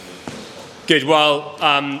Good. Well,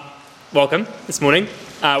 welcome this morning.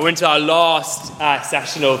 We're into our last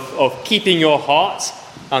session of Keeping Your Heart,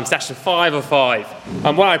 session 5 of 5.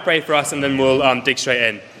 Why don't I pray for us and then we'll dig straight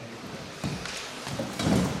in.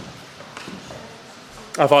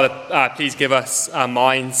 Our Father, please give us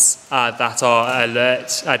minds that are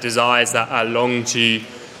alert, desires that long to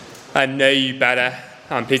know you better.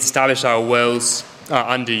 Please establish our wills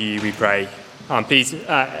under you, we pray. Please,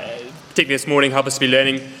 particularly this morning, help us to be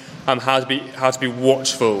learning how to be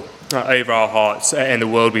watchful over our hearts in the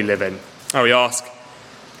world we live in. We ask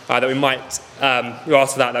that we might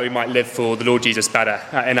that we might live for the Lord Jesus better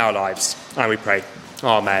in our lives. And we pray.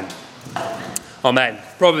 Amen. Amen.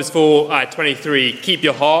 Proverbs 4:23. Keep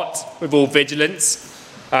your heart with all vigilance,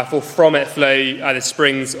 for from it flow the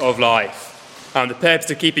springs of life. The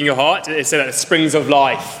purpose of keeping your heart is so that the springs of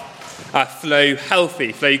life flow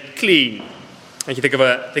healthy, flow clean. And you think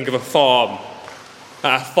of a farm.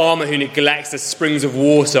 A farmer who neglects the springs of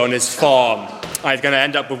water on his farm is going to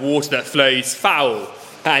end up with water that flows foul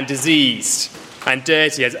and diseased and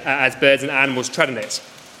dirty as birds and animals tread on it,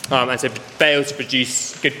 and so fails to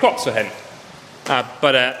produce good crops for him.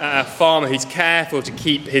 But a farmer who's careful to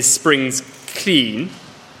keep his springs clean,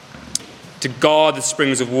 to guard the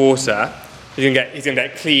springs of water, he's going to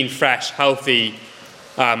get clean, fresh, healthy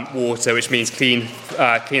water, which means clean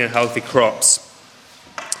and healthy crops.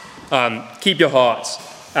 Keep your heart,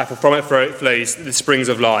 for from it flows the springs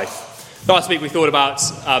of life. Last week we thought about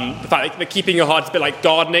the fact that keeping your heart is a bit like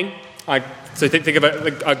gardening. So think of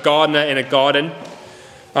a gardener in a garden.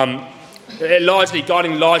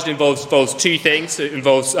 Gardening largely involves two things. It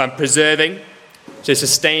involves preserving, so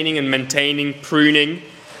sustaining and maintaining, pruning,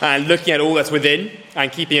 and looking at all that's within and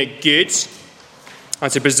keeping it good. And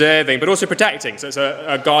so preserving, but also protecting. So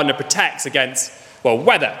a gardener protects against,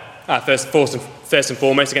 weather. First and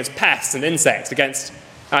foremost, against pests and insects, against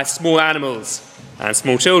small animals and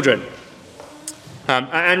small children.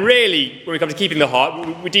 And really, when we come to keeping the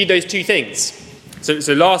heart, we do those two things.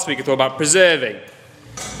 So last week we thought about preserving,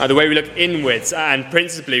 the way we look inwards, and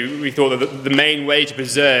principally we thought that the main way to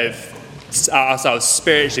preserve ourselves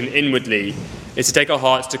spiritually and inwardly is to take our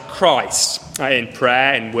hearts to Christ in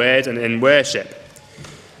prayer, in word, and in worship.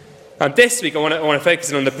 And this week I want to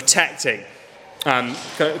focus on the protecting. Kind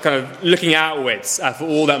of looking outwards for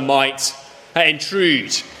all that might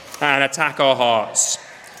intrude and attack our hearts.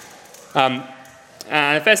 And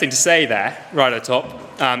the first thing to say there, right at the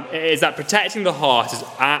top, is that protecting the heart is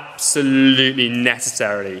absolutely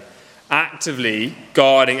necessary. Actively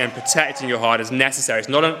guarding and protecting your heart is necessary. It's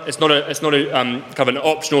not a kind of an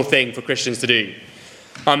optional thing for Christians to do.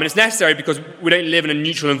 And it's necessary because we don't live in a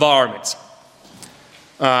neutral environment.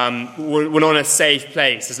 We're not in a safe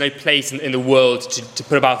place. There's no place in the world to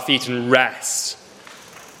put up our feet and rest.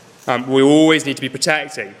 We always need to be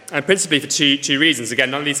protecting, and principally for two reasons.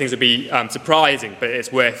 Again, none of these things would be surprising, but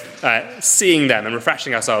it's worth seeing them and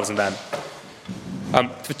refreshing ourselves in them.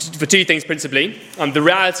 For two things, principally, the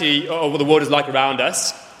reality of what the world is like around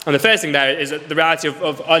us. And the first thing there is the reality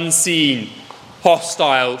of unseen,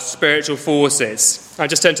 hostile spiritual forces.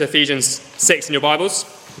 Just turn to Ephesians 6 in your Bibles.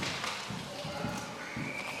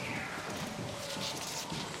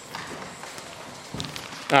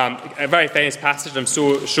 A very famous passage. I'm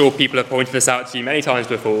sure people have pointed this out to you many times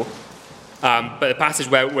before. But the passage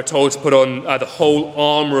where we're told to put on the whole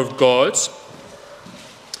armour of God.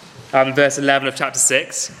 Verse 11 of chapter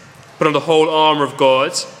 6. Put on the whole armour of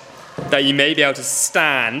God, that you may be able to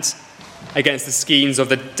stand against the schemes of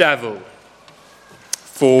the devil.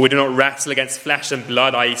 For we do not wrestle against flesh and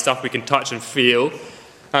blood, i.e. stuff we can touch and feel,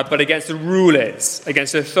 but against the rulers,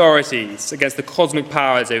 against the authorities, against the cosmic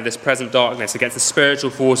powers over this present darkness, against the spiritual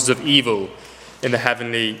forces of evil in the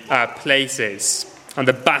heavenly places. And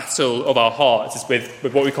the battle of our hearts is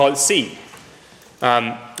with what we call sin.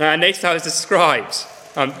 And notice how it's described.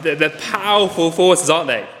 They're powerful forces, aren't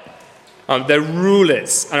they? They're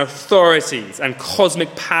rulers and authorities and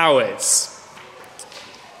cosmic powers.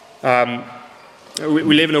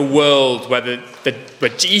 We live in a world where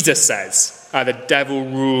Jesus says, the devil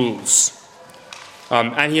rules.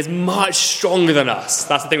 And he is much stronger than us.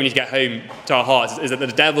 That's the thing we need to get home to our hearts, is that the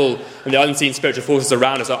devil and the unseen spiritual forces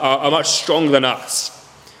around us are much stronger than us.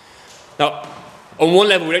 Now, on one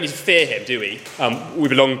level, we don't need to fear him, do we? We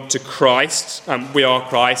belong to Christ. We are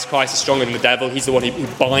Christ. Christ is stronger than the devil. He's the one who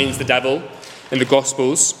binds the devil in the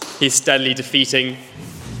Gospels. He's steadily defeating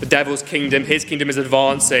the devil's kingdom. His kingdom is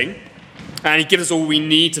advancing. And he gives us all we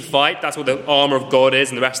need to fight. That's what the armour of God is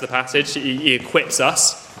in the rest of the passage. He equips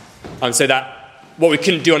us so that what we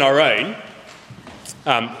couldn't do on our own,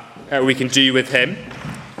 we can do with him.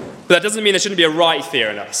 But that doesn't mean there shouldn't be a right fear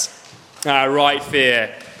in us. A right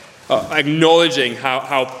fear acknowledging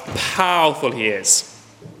how powerful he is,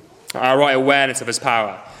 our right awareness of his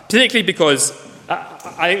power. Particularly because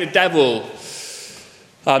I think the devil,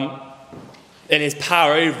 in his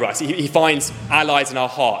power over us, he finds allies in our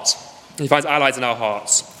heart. He finds allies in our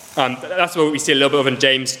hearts. That's what we see a little bit of in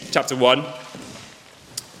James chapter 1.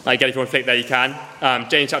 Again, if you want to flick there, you can.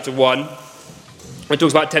 James chapter 1, when it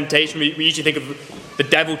talks about temptation, we usually think of the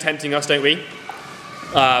devil tempting us, don't we?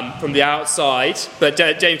 From the outside. But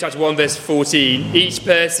James chapter 1, verse 14, each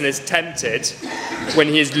person is tempted when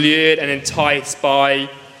he is lured and enticed by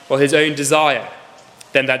his own desire.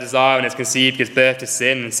 Then that desire, when it's conceived, gives birth to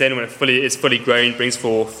sin, and sin, when it is fully grown, brings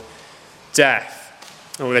forth death.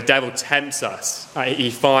 And when the devil tempts us, he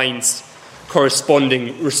finds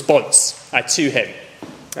corresponding response to him,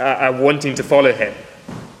 wanting to follow him.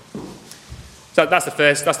 So that's the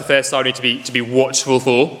first side we need to be watchful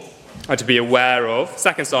for, and to be aware of.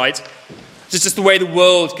 Second side, just the way the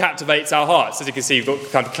world captivates our hearts. As you can see, we've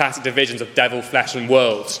got kind of classic divisions of devil, flesh, and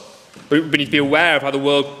world. We need to be aware of how the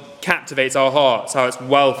world captivates our hearts, how its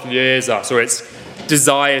wealth lures us, or its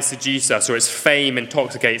desires seduce us, or its fame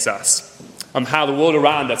intoxicates us. How the world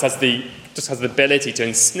around us has the ability to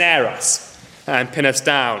ensnare us and pin us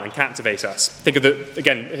down and captivate us. Think of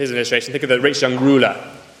here's an illustration. Think of the rich young ruler.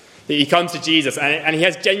 He comes to Jesus and he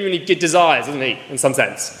has genuinely good desires, doesn't he, in some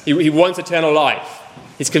sense? He wants eternal life.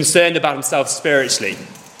 He's concerned about himself spiritually.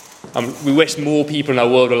 We wish more people in our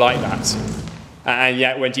world were like that. And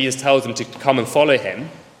yet when Jesus tells them to come and follow him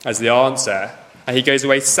as the answer, he goes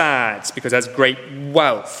away sad because he has great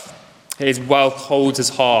wealth. His wealth holds his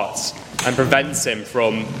heart and prevents him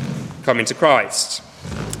from coming to Christ.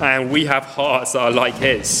 And we have hearts that are like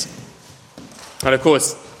his. And of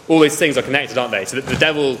course, all these things are connected, aren't they? So that the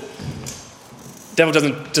devil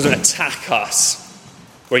doesn't attack us,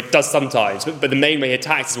 or he does sometimes, but the main way he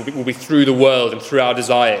attacks us will be through the world and through our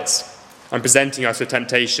desires, and presenting us with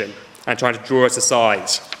temptation and trying to draw us aside.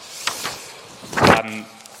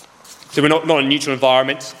 So we're not in a neutral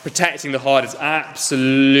environment. Protecting the heart is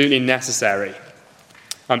absolutely necessary.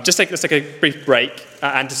 Let's take a brief break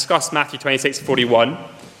and discuss Matthew 26:41.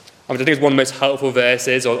 I think it's one of the most helpful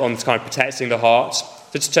verses on kind of protecting the heart.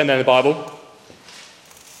 So just turn down the Bible.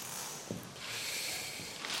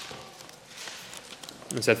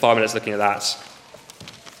 We spend 5 minutes looking at that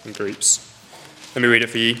in groups. Let me read it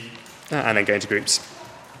for you and then go into groups.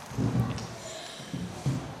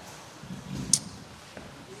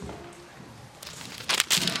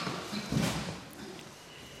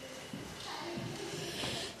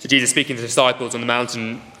 So Jesus speaking to the disciples on the Mount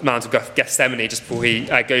of Gethsemane just before he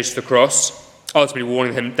goes to the cross, ultimately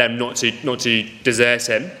warning them not to desert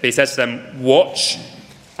him. But he says to them, watch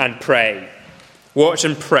and pray. Watch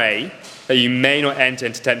and pray that you may not enter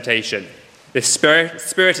into temptation. The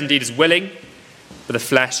spirit indeed is willing, but the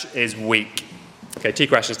flesh is weak. Okay, 2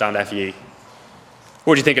 questions down there for you.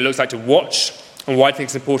 What do you think it looks like to watch? And why do you think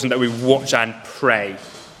it's important that we watch and pray?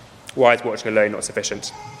 Why is watching alone not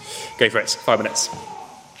sufficient? Go for it, 5 minutes.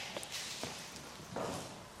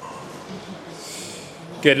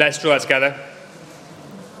 Good, let's draw that together.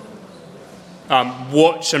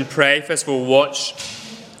 Watch and pray. First of all, watch.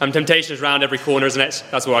 Temptation is around every corner, isn't it?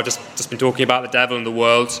 That's what I've just been talking about, the devil and the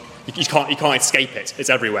world. You can't escape it.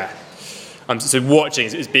 It's everywhere. So watching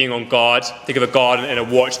is being on guard. Think of a guard in a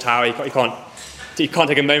watchtower. You can't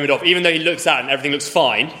take a moment off. Even though he looks out and everything looks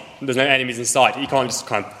fine, there's no enemies in sight, you can't just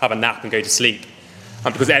kind of have a nap and go to sleep.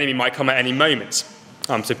 Because the enemy might come at any moment.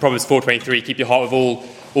 So Proverbs 4:23, keep your heart with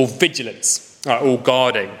all vigilance. All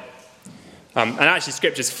guarding. And actually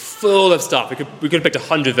Scripture is full of stuff. We could have picked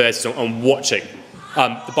 100 verses on watching.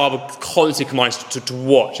 The Bible constantly commands us to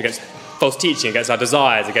watch against false teaching, against our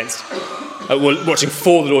desires, against watching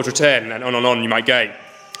for the Lord's return, and on you might go.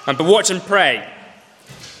 But watch and pray.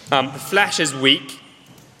 The flesh is weak.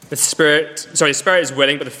 The spirit is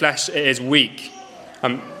willing, but the flesh is weak.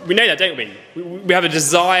 We know that, don't we? We have a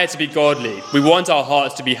desire to be godly. We want our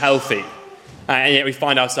hearts to be healthy. And yet we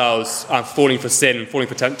find ourselves falling for sin, falling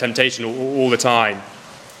for temptation all the time.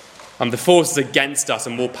 The forces against us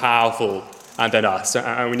are more powerful than us,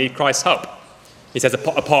 and we need Christ's help. He says,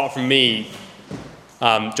 apart from me,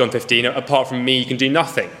 John 15, apart from me you can do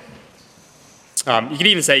nothing. You could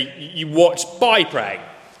even say you watch by praying.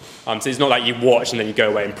 So it's not like you watch and then you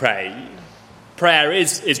go away and pray. Prayer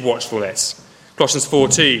is watchfulness. Colossians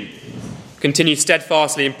 4:2, continue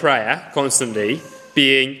steadfastly in prayer, constantly,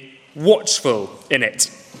 being watchful in it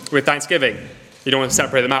with thanksgiving. You don't want to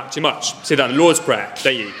separate them out too much. Say that in the Lord's Prayer,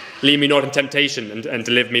 don't you? Lead me not in temptation and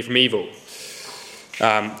deliver me from evil.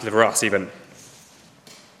 Deliver us even.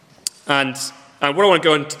 And what I want to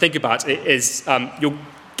go on to think about is your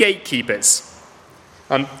gatekeepers.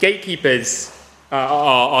 Gatekeepers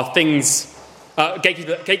are things.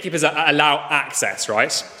 Gatekeepers allow access,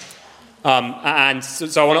 right? And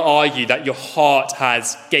so I want to argue that your heart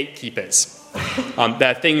has gatekeepers. There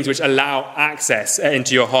are things which allow access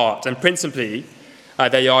into your heart, and principally,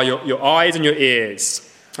 they are your eyes and your ears.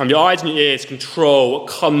 Your eyes and your ears control what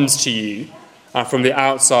comes to you from the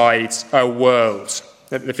outside world.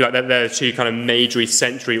 I feel like they're the two kind of major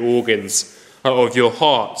sensory organs of your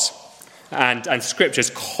heart, and Scripture is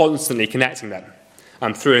constantly connecting them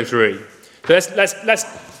through and through. So let's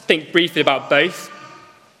think briefly about both.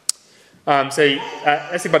 Let's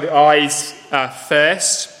think about the eyes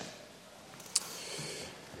first.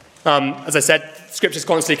 As I said, Scripture is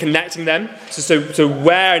constantly connecting them. So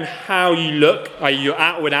where and how you look, your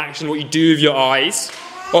outward action, what you do with your eyes,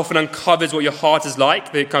 often uncovers what your heart is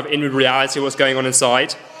like, the kind of inward reality of what's going on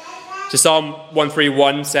inside. So Psalm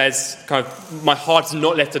 131 says, kind of, my heart is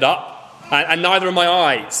not lifted up, and neither are my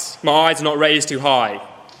eyes. My eyes are not raised too high.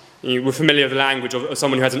 We're familiar with the language of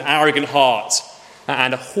someone who has an arrogant heart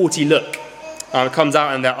and a haughty look. It comes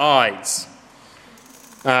out in their eyes.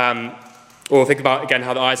 Or think about, again,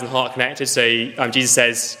 how the eyes and heart are connected. So Jesus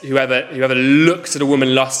says, whoever looks at a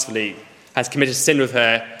woman lustfully has committed sin with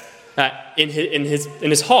her in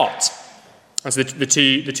his heart. And so the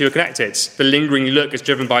two are connected. The lingering look is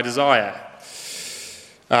driven by desire.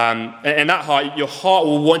 In that heart, your heart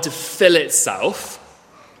will want to fill itself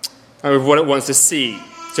with what it wants to see.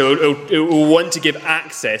 So it will want to give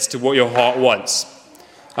access to what your heart wants,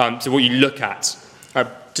 to what you look at,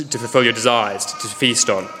 to fulfill your desires, to feast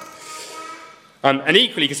on. And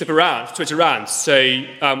equally, you can switch around. So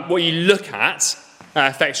what you look at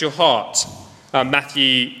affects your heart.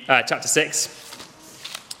 Matthew chapter 6.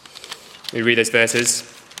 Let me read those verses.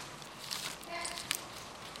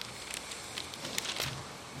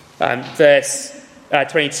 Verse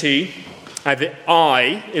 22. The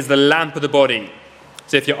eye is the lamp of the body.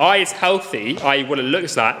 So if your eye is healthy, i.e. what it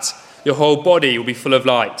looks like, your whole body will be full of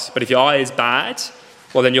light. But if your eye is bad,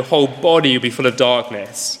 well then your whole body will be full of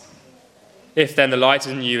darkness. If then the light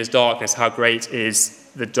in you is darkness, how great is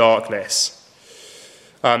the darkness?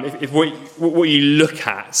 If what you look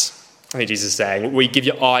at, I think Jesus is saying, what you give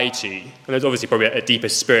your eye to, and there's obviously probably a deeper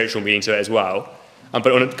spiritual meaning to it as well,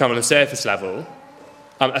 but on a surface level,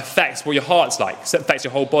 affects what your heart's like, affects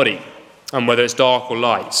your whole body, whether it's dark or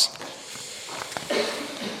light.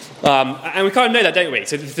 And we kind of know that, don't we?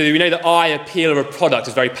 So we know the eye appeal of a product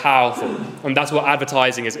is very powerful, and that's what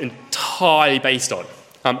advertising is entirely based on.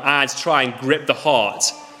 Ads try and grip the heart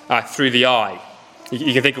through the eye.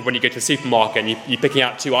 You can think of when you go to the supermarket and you're picking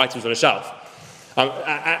out two items on a shelf.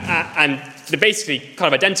 And they're basically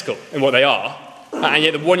kind of identical in what they are. And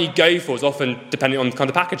yet the one you go for is often depending on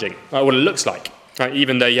kind of packaging, what it looks like,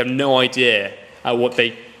 even though you have no idea what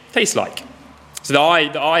they taste like. So the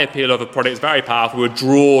eye appeal of a product is very powerful. We're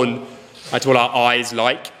drawn to what our eyes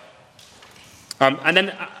like. And then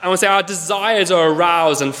I want to say our desires are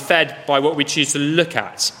aroused and fed by what we choose to look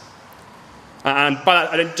at. And by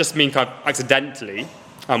that, I don't just mean kind of accidentally,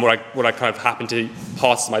 what I kind of happen to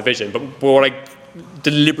pass as my vision, but what I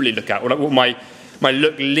deliberately look at, what my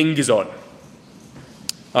look lingers on.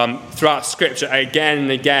 Throughout Scripture, again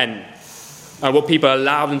and again, what people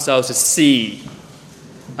allow themselves to see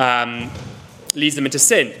leads them into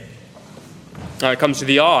sin. It comes to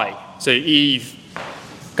the eye. So Eve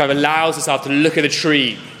kind of allows herself to look at the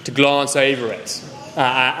tree, to glance over it,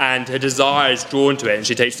 and her desire is drawn to it, and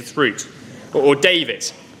she takes the fruit. Or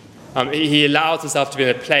David, he allows himself to be in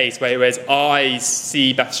a place where his eyes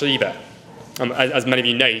see Bathsheba. As many of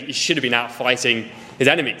you know, he should have been out fighting his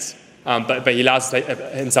enemies, but he allows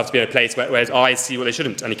himself to be in a place where his eyes see what they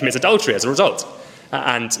shouldn't, and he commits adultery as a result,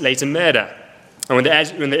 and later murder. And when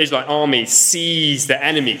the Israelite army sees their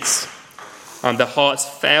enemies, their hearts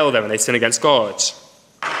fail them and they sin against God.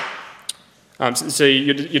 So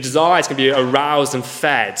your desires can be aroused and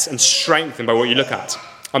fed and strengthened by what you look at.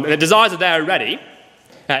 And the desires are there already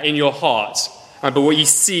in your heart, but what you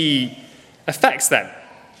see affects them.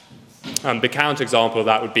 The counterexample of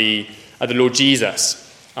that would be the Lord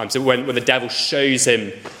Jesus. So when the devil shows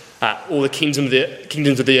him all the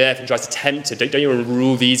kingdoms of the earth and tries to tempt him, don't you want to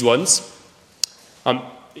rule these ones?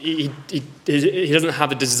 He doesn't have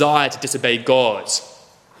the desire to disobey God,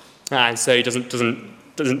 and so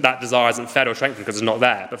that desire isn't fed or strengthened because it's not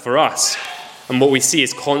there. But for us, and what we see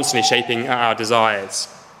is constantly shaping our desires,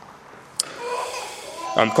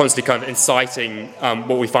 constantly kind of inciting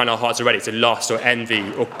what we find our hearts are ready to lust or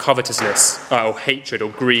envy or covetousness or hatred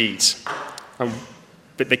or greed.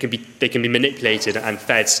 But they can be manipulated and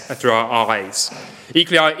fed through our eyes.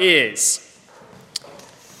 Equally, our ears.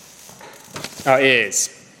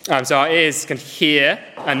 So our ears can hear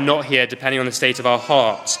and not hear depending on the state of our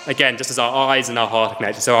heart. Again, just as our eyes and our heart are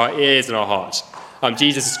connected, so our ears and our heart.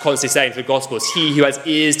 Jesus is constantly saying through the Gospels, he who has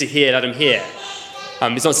ears to hear, let him hear.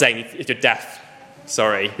 He's not saying if you're deaf,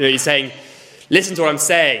 sorry. He's saying, listen to what I'm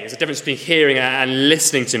saying. There's a difference between hearing and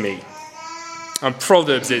listening to me.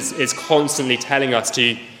 Proverbs is constantly telling us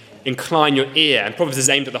to incline your ear. And Proverbs is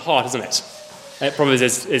aimed at the heart, isn't it? Proverbs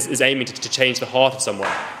is aiming to change the heart of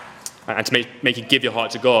someone and to make you give your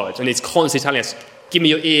heart to God. And it's constantly telling us, give me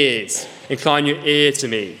your ears. Incline your ear to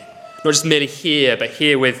me. Not just merely hear, but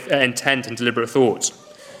hear with intent and deliberate thought.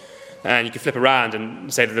 And you can flip around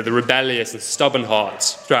and say that the rebellious and stubborn heart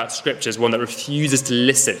throughout Scripture is one that refuses to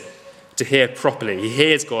listen, to hear properly. He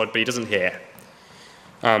hears God, but he doesn't hear.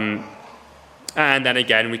 And then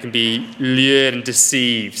again, we can be lured and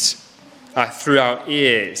deceived through our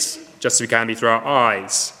ears, just as we can be through our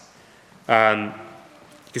eyes.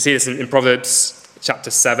 You can see this in Proverbs chapter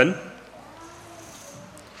 7.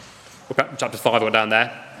 Or chapter 5, I got down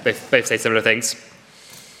there. Both say similar things.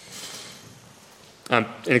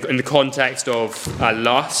 In the context of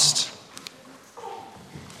lust,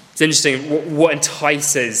 it's interesting what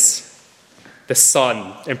entices the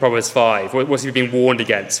son in Proverbs 5. What's he being warned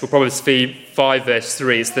against? Well, Proverbs 5 verse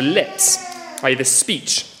 3 is the lips, i.e. the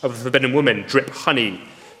speech of a forbidden woman drip honey.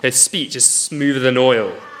 Her speech is smoother than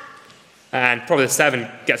oil. And Proverbs 7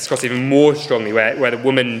 gets across even more strongly, where the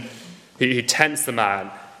woman who tempts the man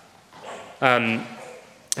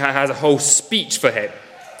has a whole speech for him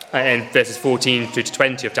in verses 14 through to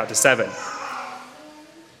 20 of chapter 7.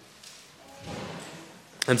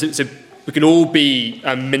 And so we can all be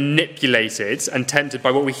manipulated and tempted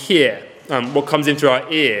by what we hear. What comes in through our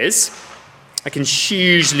ears can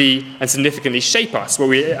hugely and significantly shape us, what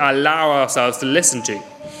we allow ourselves to listen to.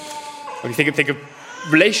 When you think of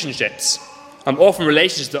relationships, often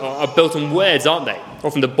relationships are built on words, aren't they?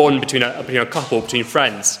 Often the bond between a couple, between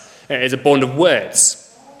friends, is a bond of words.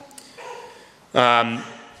 We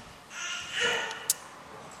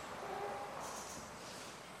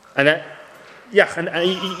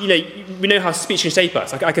know how speech can shape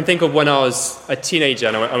us. I can think of when I was a teenager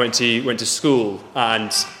and I went to school,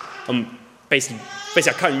 and basically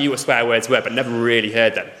I kind of knew what swear words were, but never really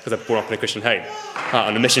heard them because I was born up in a Christian home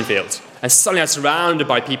on the mission field. And suddenly I was surrounded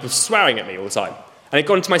by people swearing at me all the time, and it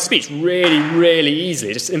got into my speech really, really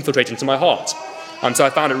easily, just infiltrated into my heart. So I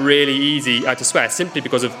found it really easy to swear simply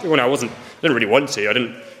because of I didn't really want to. I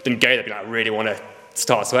didn't go there being like, I really want to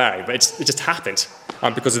start swearing, but it just happened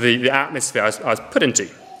because of the atmosphere I was put into.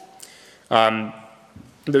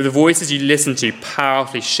 The voices you listen to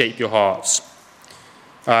powerfully shape your hearts.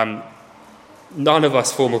 None of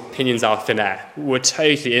us form opinions out of thin air. We're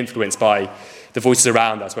totally influenced by the voices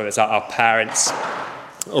around us, whether it's our parents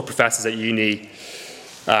or professors at uni,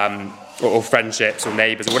 or friendships or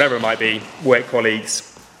neighbours or whatever it might be, work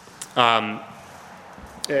colleagues.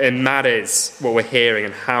 It matters what we're hearing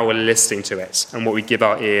and how we're listening to it and what we give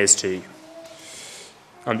our ears to.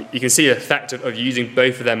 You can see the effect of using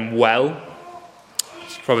both of them well.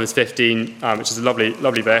 Proverbs 15, which is a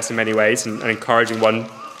lovely verse in many ways, and an encouraging one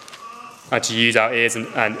to use our ears and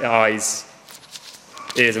eyes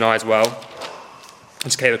well. I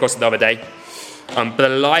just came across it the other day. But the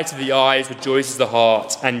light of the eyes rejoices the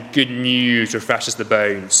heart, and good news refreshes the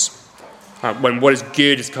bones. When what is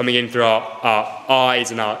good is coming in through our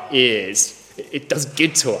eyes and our ears, it does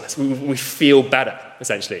good to us. We feel better,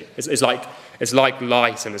 essentially. It's like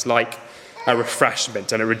light, and it's like a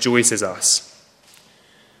refreshment, and it rejoices us.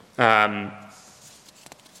 And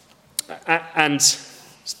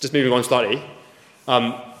just moving on slightly,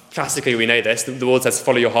 classically we know this. The word says,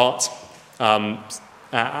 follow your heart.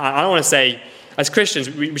 I want to say, as Christians,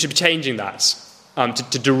 we should be changing that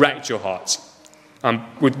to direct your heart.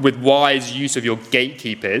 With wise use of your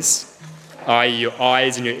gatekeepers, i.e. your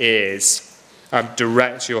eyes and your ears,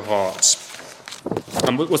 direct your heart.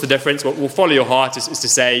 What's the difference? Well, follow your heart is to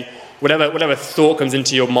say, whatever thought comes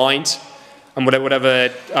into your mind, and whatever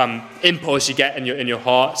impulse you get in your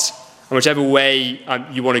heart, and whichever way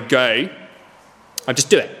you want to go, just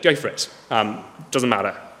do it. Go for it. Doesn't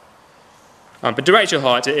matter. But direct your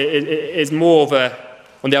heart is more of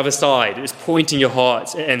on the other side. It's pointing your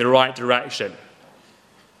heart in the right direction.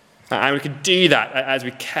 And we can do that as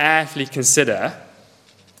we carefully consider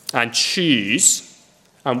and choose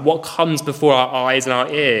what comes before our eyes and our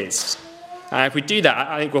ears. And if we do that,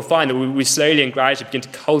 I think we'll find that we slowly and gradually begin to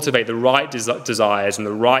cultivate the right desires and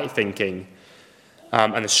the right thinking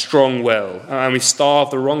and the strong will, and we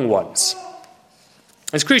starve the wrong ones.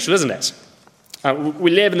 It's crucial, isn't it?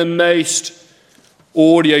 We live in the most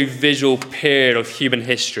audio-visual period of human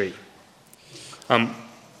history.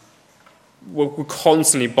 we're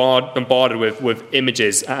constantly bombarded with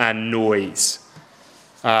images and noise.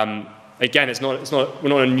 Again, we're not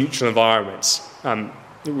in a neutral environment.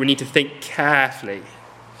 We need to think carefully.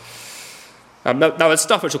 Now, there's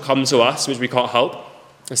stuff which will come to us, which we can't help,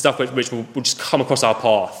 and stuff which will just come across our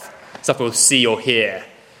path, stuff we'll see or hear,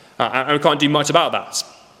 and we can't do much about that.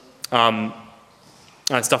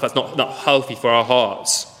 And stuff that's not healthy for our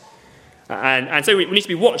hearts. And so we need to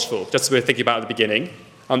be watchful, just as we were thinking about at the beginning.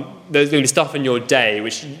 There's going to be stuff in your day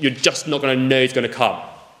which you're just not going to know is going to come,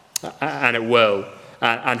 and it will.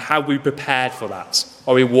 And have we prepared for that?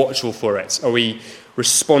 Are we watchful for it? Are we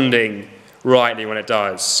responding rightly when it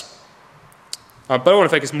does? But I want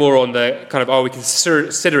to focus more on the kind of, are we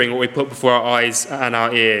considering what we put before our eyes and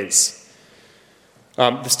our ears?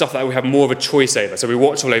 The stuff that we have more of a choice over. So we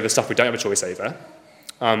watch all over the stuff we don't have a choice over.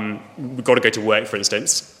 We've got to go to work, for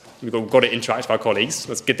instance. We've got to interact with our colleagues.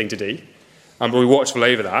 That's a good thing to do. But we're watchful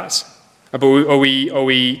over that. But are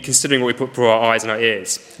we considering what we put before our eyes and our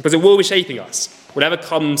ears? Because it will be shaping us. Whatever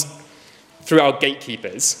comes through our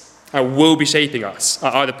gatekeepers will be shaping us,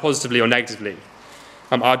 either positively or negatively.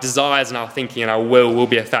 Our desires and our thinking and our will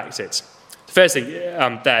be affected. The first thing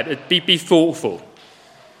there, be thoughtful.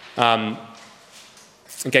 Again,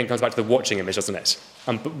 comes back to the watching image, doesn't it?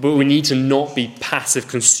 But we need to not be passive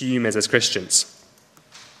consumers as Christians.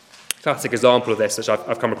 A classic example of this, which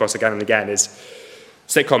I've come across again and again, is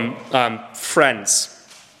sitcom Friends,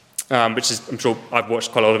 which is, I'm sure I've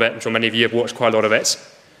watched quite a lot of it. I'm sure many of you have watched quite a lot of it.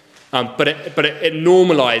 But it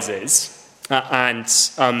normalises and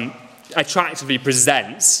attractively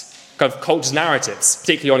presents kind of culture's narratives,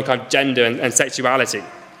 particularly on kind of gender and sexuality.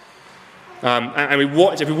 And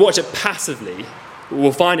if we watch it passively,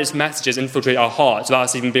 we'll find its messages infiltrate our hearts without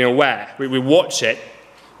us even being aware. We watch it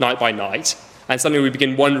night by night, and suddenly we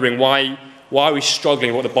begin wondering why are we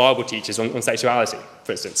struggling with what the Bible teaches on sexuality,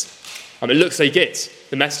 for instance. It looks so good.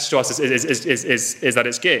 The message to us is that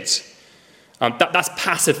it's good. That's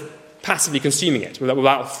passively consuming it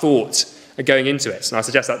without thought going into it. And I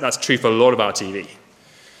suggest that's true for a lot of our TV.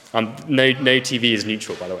 No TV is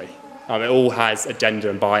neutral, by the way. It all has agenda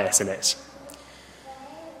and bias in it.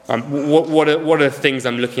 What are the things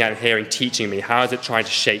I'm looking at and hearing teaching me? How is it trying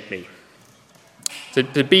to shape me?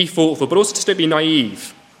 To be thoughtful, but also just to be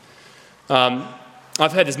naive.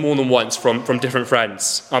 I've heard this more than once from different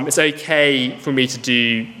friends. It's okay for me to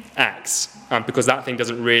do X because that thing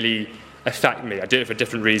doesn't really affect me. I do it for a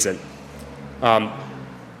different reason. The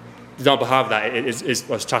example I have of that is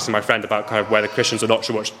I was chatting to my friend about kind of whether Christians or not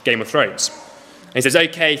should watch Game of Thrones. And he says it's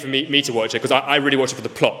okay for me to watch it because I really watch it for the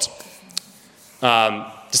plot.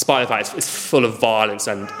 Despite the fact it's full of violence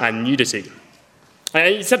and nudity.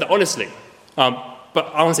 And he said that honestly. But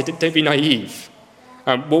I want to say, don't be naive.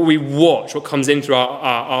 What we watch, what comes in through our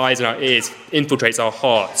eyes and our ears, infiltrates our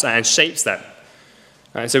hearts and shapes them.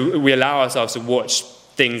 And so we allow ourselves to watch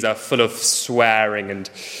things that are full of swearing and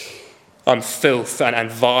filth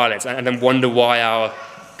and violence, and then wonder why our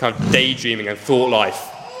kind of daydreaming and thought life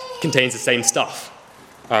contains the same stuff.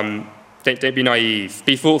 Don't be naive.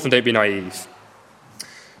 Be thoughtful and don't be naive.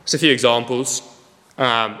 Just a few examples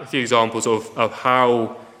of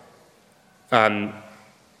how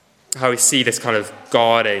we see this kind of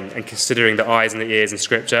guarding and considering the eyes and the ears in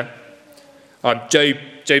Scripture. Job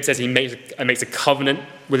says he makes a covenant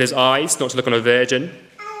with his eyes not to look on a virgin.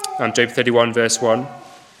 Job 31 verse 1.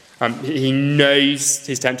 He knows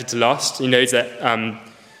he's tempted to lust. He knows that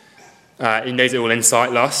it will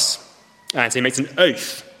incite lust, and so he makes an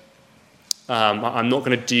oath. I'm not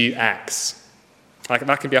going to do X.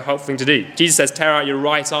 That can be a helpful thing to do. Jesus says, "Tear out your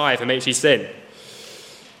right eye if it makes you sin."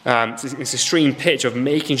 It's an extreme pitch of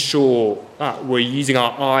making sure we're using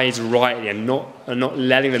our eyes rightly and not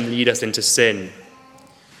letting them lead us into sin.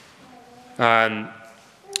 The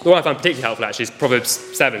one I found particularly helpful actually is Proverbs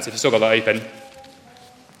 7. So if you've still got that open,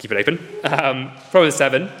 keep it open. Proverbs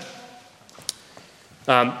 7.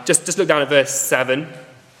 Just look down at verse 7.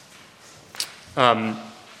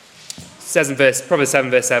 Says in Proverbs 7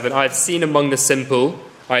 verse 7, "I have seen among the simple,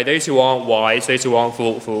 those who aren't wise, those who aren't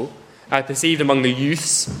thoughtful, I have perceived among the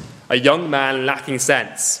youths a young man lacking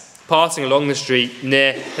sense, passing along the street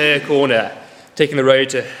near her corner, taking the road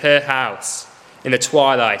to her house in the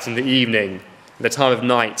twilight and the evening, in the time of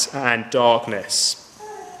night and darkness."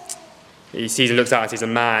 He sees and looks out and sees a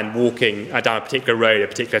man walking down a particular road at a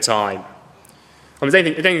particular time. Is there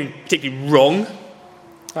anything particularly wrong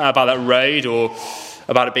about that road or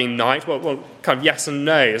about it being night? Well, kind of yes and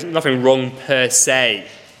no. There's nothing wrong per se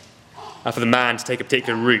for the man to take a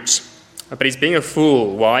particular route. But he's being a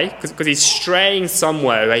fool. Why? Because he's straying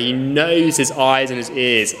somewhere where he knows his eyes and his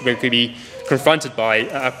ears are going to be confronted by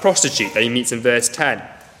a prostitute that he meets in verse 10.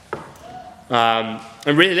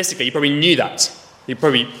 And realistically, you probably knew that. You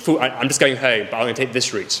probably thought, I'm just going home, but I'm going to take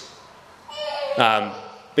this route. But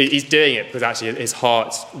he's doing it because actually his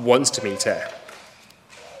heart wants to meet her.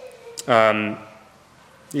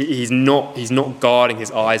 He's not guarding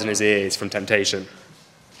his eyes and his ears from temptation.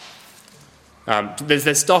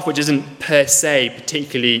 There's stuff which isn't per se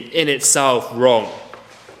particularly in itself wrong,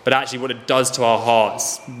 but actually what it does to our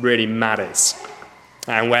hearts really matters,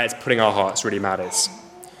 and where it's putting our hearts really matters.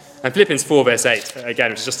 And Philippians 4 verse 8,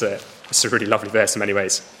 again, which is just a really lovely verse in many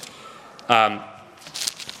ways,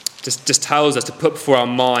 just tells us to put before our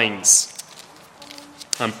minds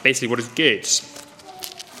basically what is good.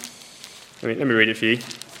 Let me read it for you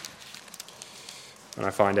when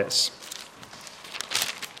I find it.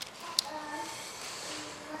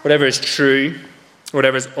 Whatever is true,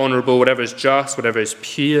 whatever is honourable, whatever is just, whatever is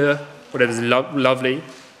pure, whatever is lovely,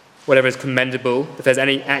 whatever is commendable, if there's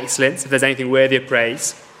any excellence, if there's anything worthy of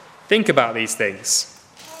praise, think about these things.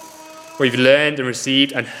 What you've learned and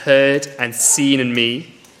received and heard and seen in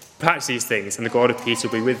me, practice these things, and the God of peace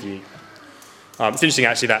will be with you. It's interesting,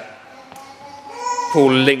 actually, that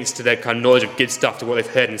Paul links to their kind of knowledge of good stuff to what they've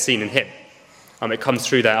heard and seen in him. It comes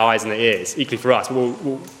through their eyes and their ears. Equally for us,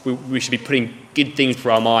 we should be putting good things for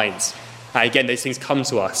our minds. Again, those things come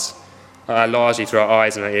to us largely through our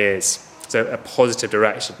eyes and our ears. So a positive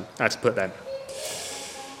direction to put them.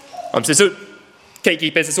 So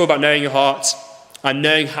gatekeepers, it's all about knowing your heart and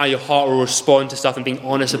knowing how your heart will respond to stuff and being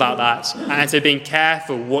honest about that. And so being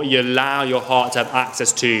careful what you allow your heart to have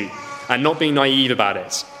access to and not being naive about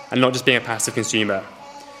it and not just being a passive consumer.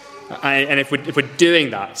 And if we're doing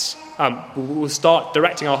that, we'll start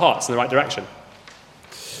directing our hearts in the right direction.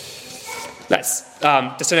 Let's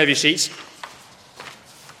just turn over your sheet.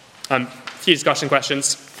 A few discussion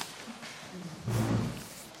questions.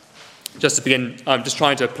 Just to begin, I'm just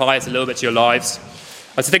trying to apply this a little bit to your lives.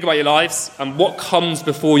 So think about your lives and what comes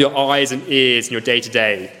before your eyes and ears in your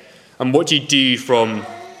day-to-day. And what do you do from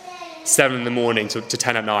 7 in the morning to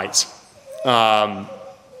 10 at night?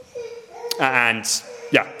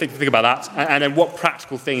 Think about that. And then what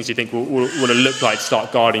practical things do you think will it look like to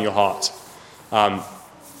start guarding your heart? Why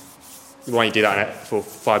don't you do that for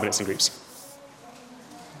 5 minutes in groups?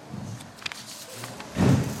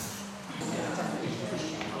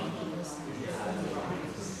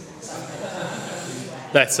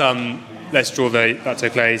 Let's draw that to a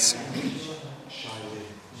close.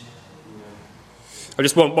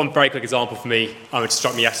 Just one very quick example for me, which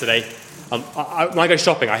struck me yesterday. When I go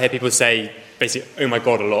shopping, I hear people say, basically, oh my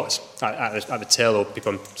God, a lot at the till or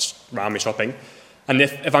people around me shopping. And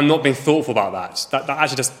if I'm not being thoughtful about that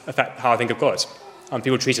actually does affect how I think of God.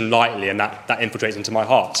 People treat him lightly, and that infiltrates into my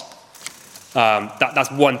heart.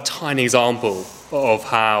 That's one tiny example of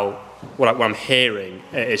how what I'm hearing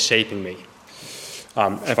is shaping me.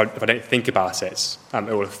 If I don't think about it, it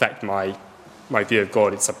will affect my view of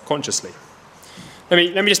God subconsciously.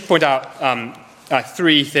 Let me just point out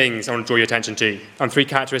 3 things I want to draw your attention to. 3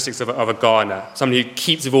 characteristics of a gardener, somebody who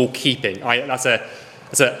keeps of all keeping. That's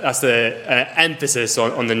the emphasis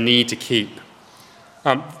on the need to keep.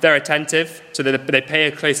 They're attentive, so they pay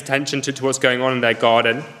a close attention to what's going on in their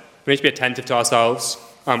garden. We need to be attentive to ourselves.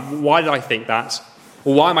 Why did I think that?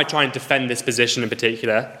 Or why am I trying to defend this position in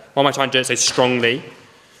particular? Why am I trying to do it so strongly?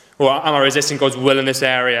 Or am I resisting God's will in this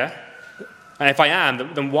area? And if I am,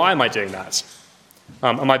 then why am I doing that?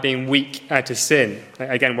 Am I being weak to sin?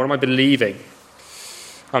 Again, what am I believing?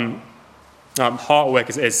 Heart work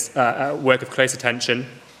is work of close attention.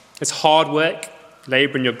 It's hard work.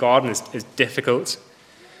 Labour in your garden is difficult.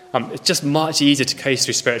 It's just much easier to coast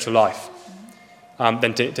through spiritual life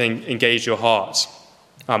than to engage your heart.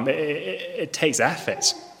 It takes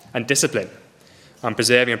effort and discipline,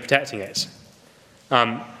 preserving and protecting it.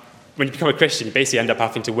 When you become a Christian, you basically end up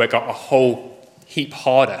having to work out a whole heap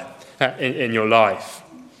harder in your life.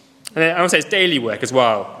 And I would say it's daily work as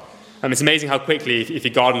well. It's amazing how quickly, if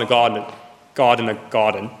you garden a garden,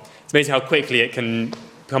 it's amazing how quickly it can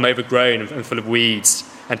become overgrown and full of weeds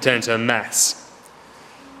and turn into a mess.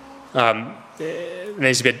 There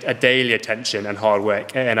needs to be a daily attention and hard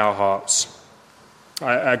work in our hearts.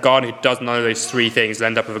 A gardener who does none of those 3 things will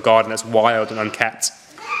end up with a garden that's wild and unkept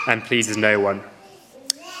and pleases no one.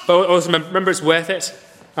 But also remember it's worth it.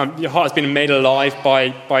 Your heart has been made alive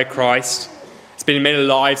by Christ. It's been made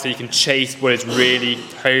alive so you can chase what is really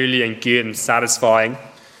holy and good and satisfying.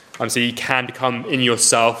 So you can become in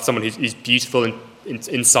yourself someone who's beautiful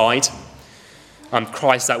inside.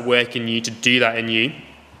 Christ at work in you to do that in you.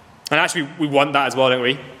 And actually we want that as well, don't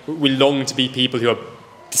we? We long to be people who are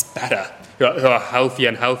just better, who are healthier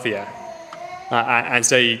and healthier. And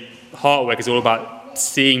so heart work is all about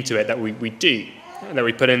seeing to it that we do. that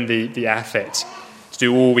we put in the effort to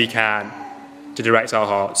do all we can to direct our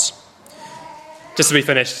hearts. Just as we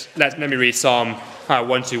finish, let me read Psalm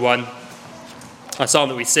 121, a psalm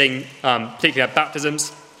that we sing, particularly at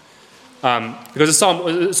baptisms, because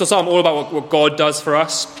it's a psalm all about what God does for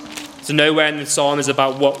us. So nowhere in the psalm is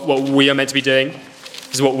about what we are meant to be doing.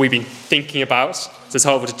 This is what we've been thinking about. So it's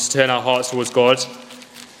helpful to turn our hearts towards God.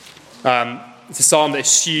 It's a psalm that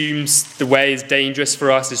assumes the way is dangerous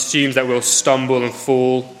for us, assumes that we'll stumble and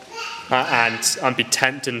fall and be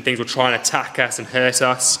tempted and things will try and attack us and hurt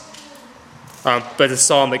us. But it's a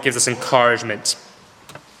psalm that gives us encouragement.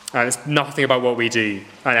 And it's nothing about what we do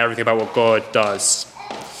and everything about what God does.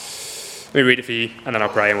 Let me read it for you and then I'll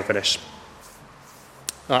pray and we'll finish.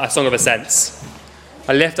 A song of ascents.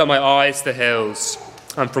 I lift up my eyes to the hills,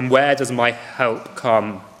 and from where does my help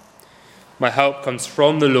come? My help comes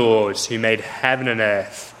from the Lord who made heaven and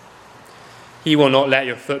earth. He will not let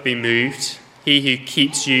your foot be moved. He who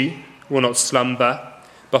keeps you will not slumber.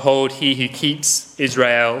 Behold, he who keeps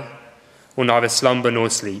Israel will neither slumber nor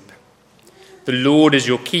sleep. The Lord is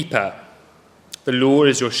your keeper. The Lord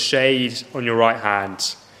is your shade on your right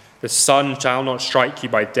hand. The sun shall not strike you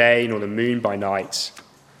by day, nor the moon by night.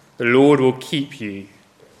 The Lord will keep you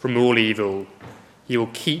from all evil. He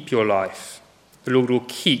will keep your life. The Lord will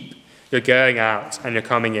keep your going out and your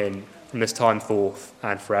coming in from this time forth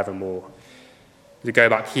and forevermore. We go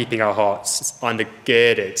about keeping our hearts. It's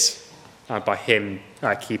undergirded by him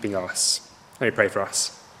keeping us. Let me pray for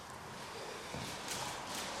us.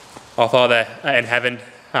 Our Father in heaven,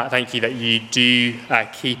 thank you that you do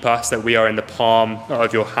keep us, that we are in the palm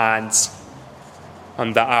of your hands,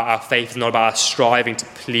 and that our faith is not about us striving to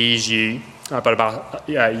please you, but about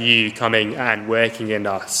you coming and working in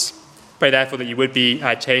us. Pray therefore that you would be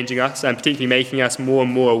changing us and particularly making us more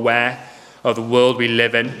and more aware of the world we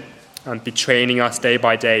live in and be training us day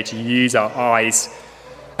by day to use our eyes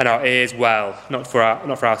and our ears well, not for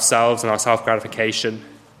ourselves and our self-gratification,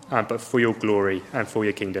 but for your glory and for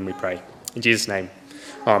your kingdom, we pray. In Jesus' name,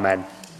 amen.